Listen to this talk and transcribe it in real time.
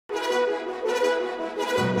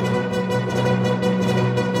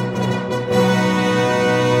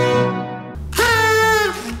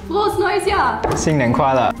新年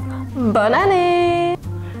快乐 Bon année!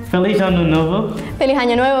 Feliz Año Nuevo. Feliz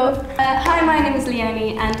Año Nuevo! Hi, my name is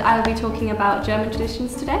Leonie and I'll be talking about German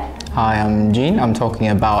traditions today. Hi, I'm Jean. I'm talking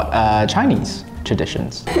about Chinese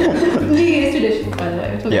traditions. New Year's traditions, by the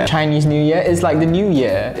way. Yeah, Chinese New Year is like the New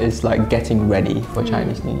Year is like getting ready for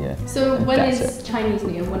Chinese New Year. So when is Chinese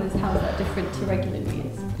New Year? How is that different to regular New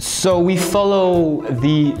Year's? So we follow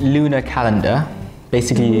the lunar calendar,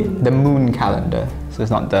 basically the moon calendar. So it's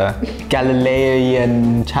not the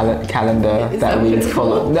Galilean calendar that we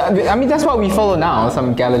follow. I mean, that's what we follow now,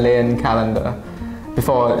 some Galilean calendar.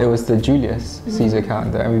 Before it was the Julius Caesar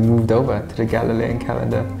calendar, and we moved over to the Galilean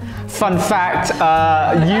calendar. Fun fact,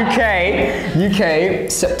 UK,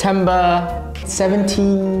 September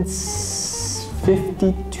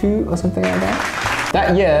 1752 or something like that.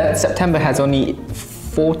 That year, September has only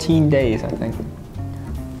 14 days, I think.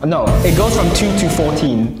 No, it goes from 2 to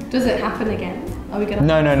 14. Does it happen again? Are we gonna?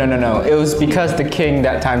 No. It was because the king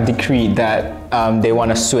that time decreed that they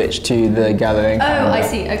want to switch to the Galilean calendar. Oh, I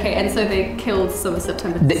see. Okay, and so they killed some of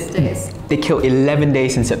September's days. They killed 11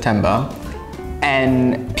 days in September,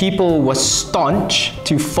 and people were staunch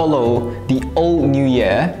to follow the old New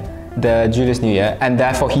Year, the Julius New Year, and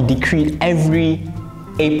therefore he decreed every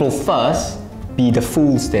April 1st be the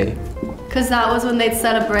Fool's Day. Because that was when they'd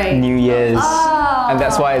celebrate New Year's. Oh. And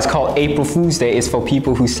that's why it's called April Fool's Day. It's for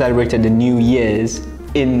people who celebrated the New Year's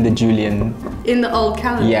in the Julian. In the old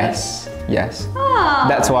calendar? Yes. Ah.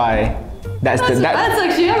 That's why. That's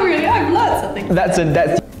actually, I've learned something.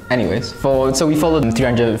 Anyways, so we followed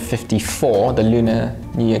 354, the lunar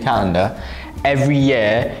New Year calendar. Every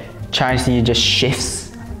year, Chinese New Year just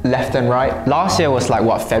shifts left and right. Last year was like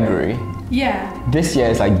what, February? Yeah. This year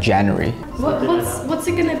is like January. What's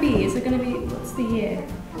it gonna be? Is it gonna be, what's the year?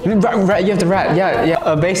 Right, you have the rat,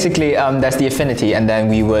 yeah. Basically, that's the affinity, and then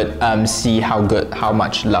we would see how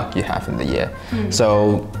much luck you have in the year.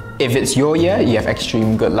 So if it's your year, you have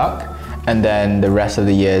extreme good luck, and then the rest of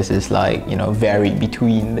the years is like, you know, varied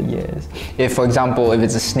between the years. If, for example, if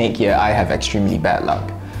it's a snake year, I have extremely bad luck.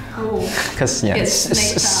 Oh. Because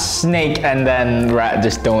snake and then rat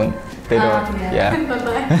just don't. They don't. Yeah.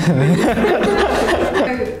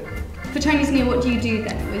 For Chinese New Year, what do you do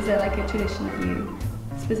then? Is there like a tradition that you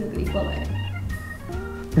specifically follow?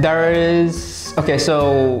 There is, okay,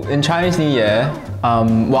 so in Chinese New Year,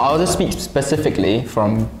 well, I'll just speak specifically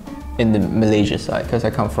from in the Malaysia side, because I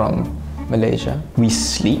come from Malaysia. We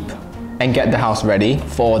sleep and get the house ready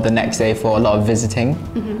for the next day for a lot of visiting.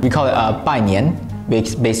 We call it 拜年.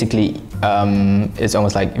 Basically, it's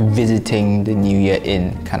almost like visiting the New Year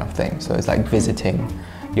in kind of thing. So it's like visiting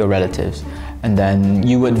your relatives. And then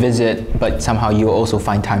you would visit, but somehow you also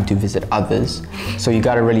find time to visit others. So you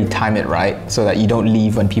gotta really time it right so that you don't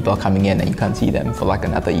leave when people are coming in and you can't see them for like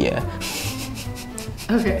another year.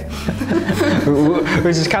 Okay.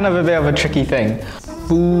 Which is kind of a bit of a tricky thing.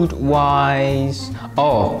 Food-wise,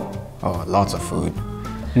 lots of food.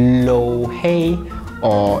 Lo hei,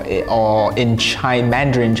 or in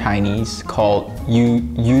Mandarin Chinese called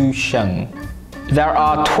yu sheng. There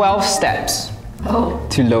are 12 steps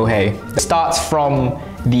to lo hei. It starts from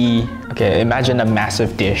imagine a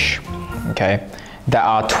massive dish, okay? There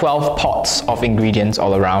are 12 pots of ingredients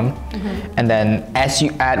all around. And then as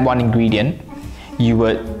you add one ingredient, you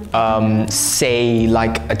would say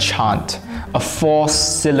like a chant, a 4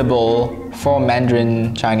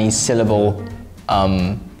 Mandarin Chinese syllable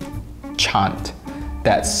chant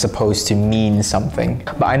that's supposed to mean something.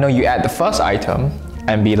 But I know you add the first item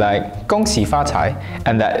and be like 恭喜发财,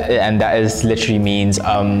 and that is literally means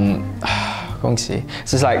恭喜.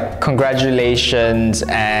 So it's like congratulations,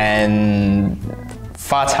 and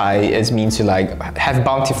发财 is means to like have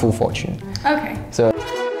bountiful fortune. Okay. So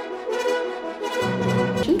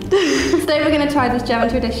today we're going to try this German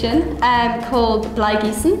tradition called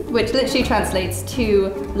Bleigießen, which literally translates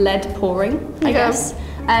to lead pouring, I guess.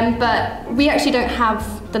 But we actually don't have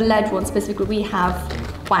the lead one specifically, we have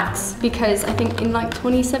wax, because I think in like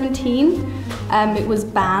 2017 it was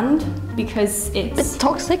banned because it's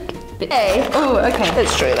toxic. Oh, okay.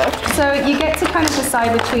 It's true though. So you get to kind of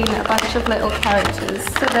decide between a bunch of little characters.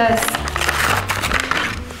 So there's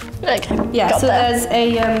there's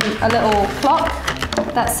a little clock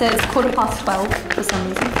that says 12:15 for some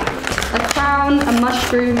reason. A crown, a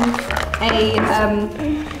mushroom,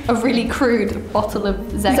 a really crude bottle of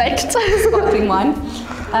Zekt, sparkling wine,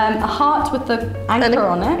 a heart with the anchor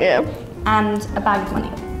on it, and a bag of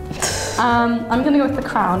money. I'm going to go with the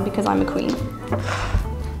crown because I'm a queen.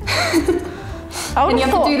 And you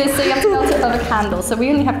have to do this, so you have to melt it above a candle. So we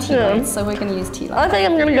only have tea lights, so we're going to use tea lights. I think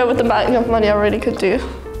I'm going to go with the bag of money. I really could do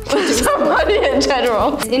some money in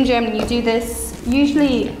general. In Germany, you do this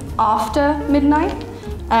usually after midnight.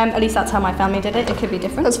 At least that's how my family did it. It could be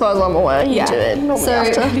different. As far as I'm aware, you do it normally So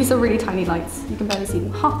after. these are really tiny lights. You can barely see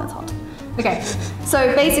them. That's hot. Okay,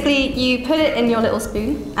 so basically you put it in your little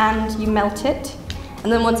spoon and you melt it.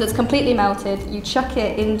 And then once it's completely melted, you chuck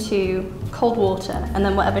it into cold water, and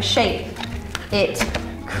then whatever shape it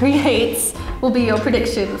creates will be your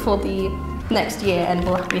prediction for the next year, and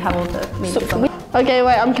we have all the meanings on it. Okay,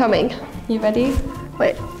 wait, I'm coming. You ready?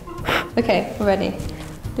 Wait. Okay, we're ready.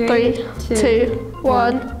 3, 2,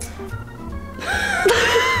 1.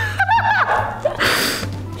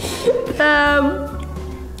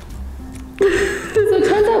 So it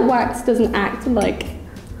turns out wax doesn't act like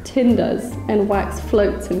tin does, and wax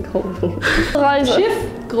floats in cold water. Reise. Schiff,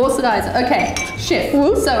 große Reise. Okay, Schiff.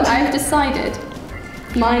 So I've decided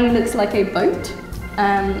mine looks like a boat.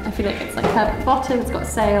 I feel like it's like curved bottom, it's got a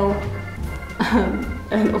sail,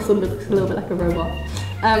 and also looks a little bit like a robot.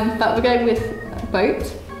 But we're going with boat,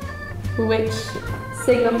 which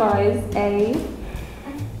signifies a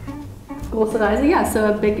große Reise. Yeah,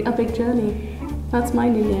 so a big journey. That's my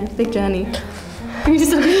new year, big journey. Can you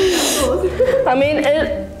just I mean,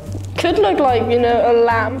 it could look like, you know, a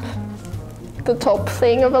lamp. The top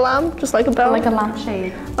thing of a lamp, just like a bell. like a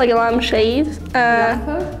lampshade. Like a lampshade.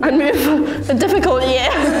 I move a difficult year.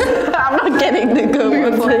 I'm not getting the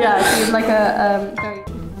good one. Yeah, it's like a very...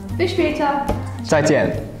 Bis später. 再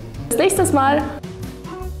见. Bis nächstes Mal.